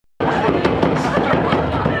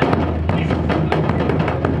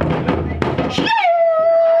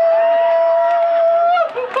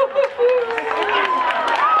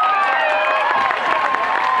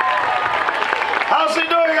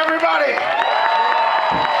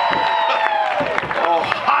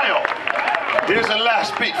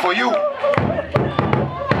last beat for you.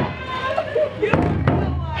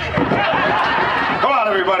 Come on,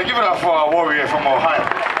 everybody, give it up for our warrior from Ohio.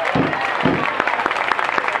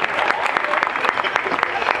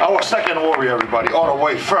 Our second warrior, everybody, all the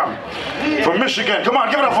way from Michigan. Come on,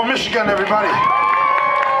 give it up for Michigan, everybody.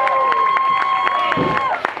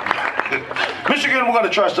 Michigan, we're going to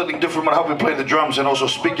try something different. I'm going to help you play the drums and also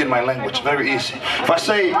speak in my language. Very easy. If I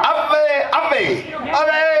say, Ave, Ave,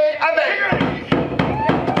 Ave, Ave.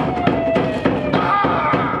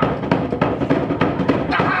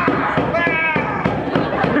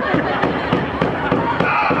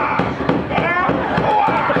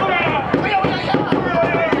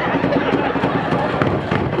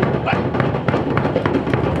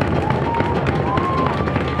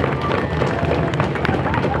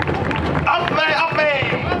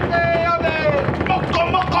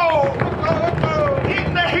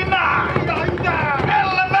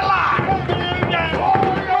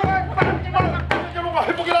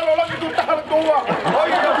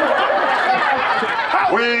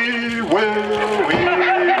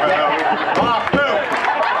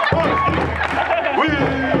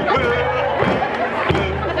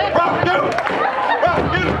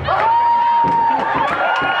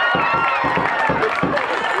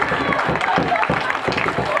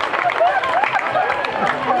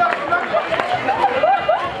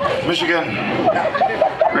 Michigan,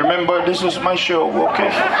 remember this is my show,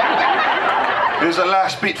 okay? Here's the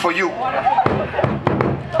last beat for you.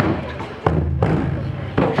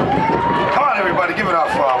 Come on, everybody, give it up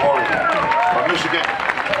for our warrior from Michigan.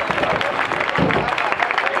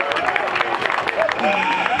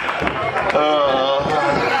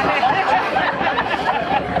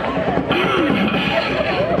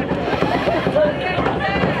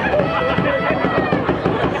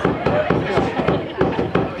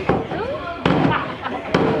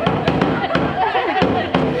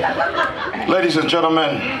 Ladies and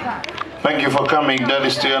gentlemen, thank you for coming. That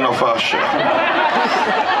is the end of our show.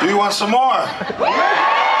 Do you want some more?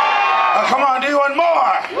 Come on, do you want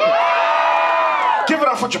more? Give it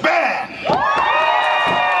up for Japan.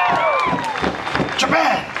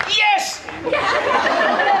 Japan. Yes.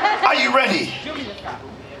 Are you ready?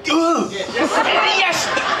 Yes.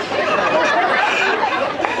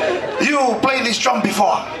 You played this drum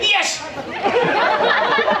before? Yes.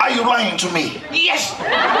 Are you lying to me? Yes.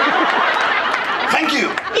 Thank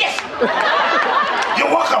you. Yes. You're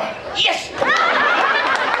welcome. Yes.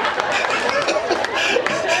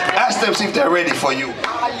 Ask them see if they're ready for you.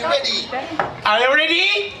 Are you ready? Are you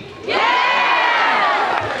ready?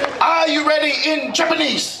 Yeah. Are you ready in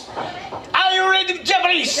Japanese? Are you ready in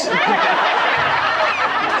Japanese?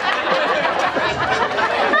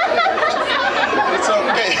 It's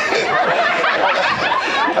okay.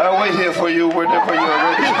 I'll wait here for you whenever you're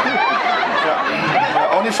ready.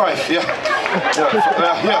 Yeah. Only 5, yeah.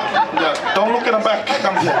 Yeah. Don't look in the back.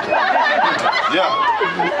 Come here. Yeah.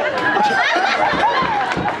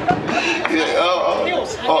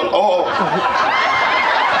 Oh.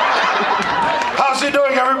 How's he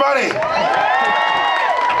doing, everybody?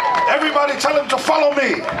 Everybody tell him to follow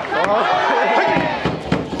me.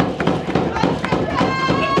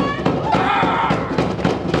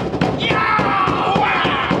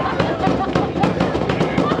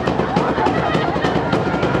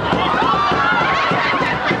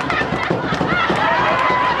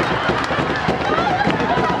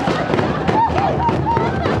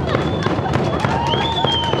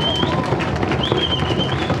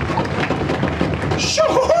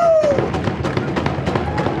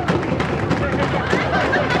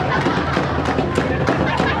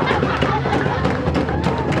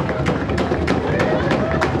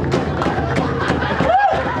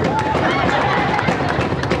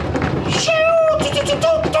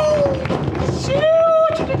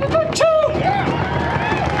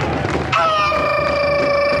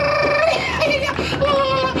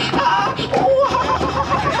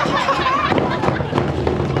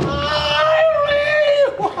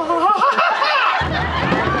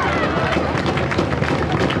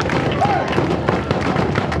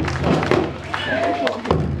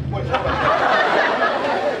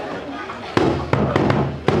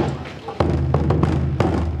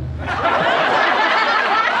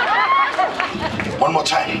 One more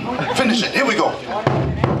time. Finish it. Here we go.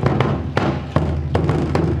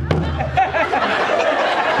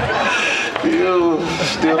 You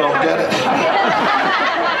still don't get it.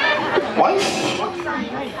 Wife?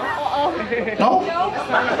 No?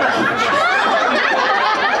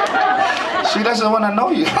 She doesn't want to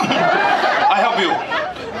know you. I help you.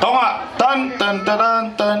 Tonga, dun, dun, dun,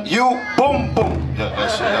 dun, dun. You, boom, boom. Yeah,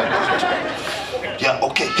 that's it. Yeah,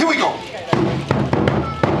 okay. Here we go.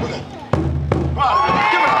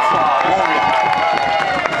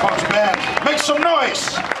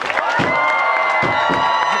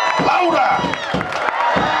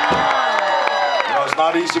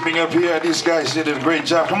 not easy being up here. These guys did a great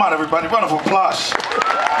job. Come on, everybody. Round of applause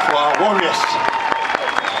for our warriors.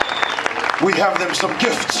 We have them some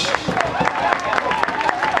gifts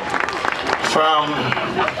from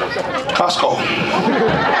Costco.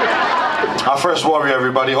 Our first warrior,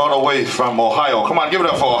 everybody, all the way from Ohio. Come on, give it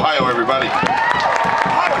up for Ohio, everybody.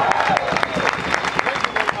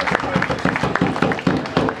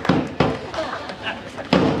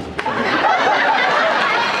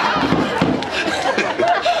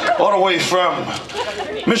 All the way from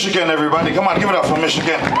Michigan, everybody. Come on, give it up for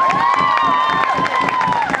Michigan.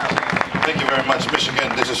 Thank you very much,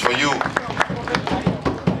 Michigan. This is for you.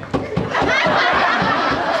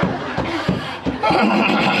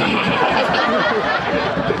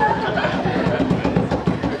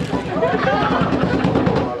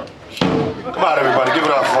 Come on, everybody, give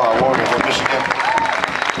it up for our warrior from Michigan.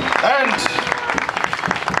 And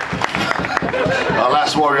our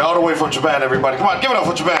last warrior, all the way from Japan, everybody. Come on, give it up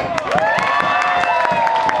for Japan.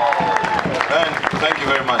 And thank you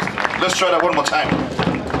very much. Let's try that one more time.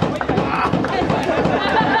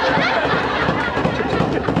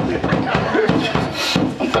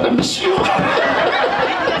 I'm gonna miss you.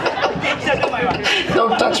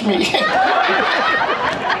 Don't touch me.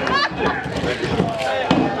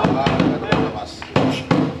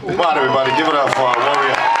 Come on, everybody, give it up for our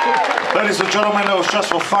warrior. Ladies and gentlemen, it was just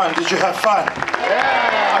for fun. Did you have fun?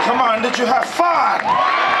 Yeah. Come on, did you have fun?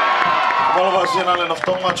 All of us in Island of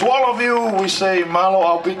Tonga. To all of you, we say malo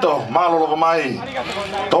aupito, malo lovamai.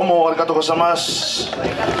 Tomo arigatou gozaimasu.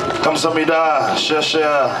 Kamsahamnida.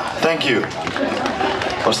 Shea. Thank you.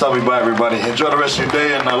 Well, stopping by, everybody. Enjoy the rest of your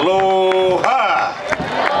day and aloha.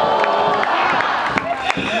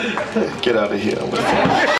 Get out of here.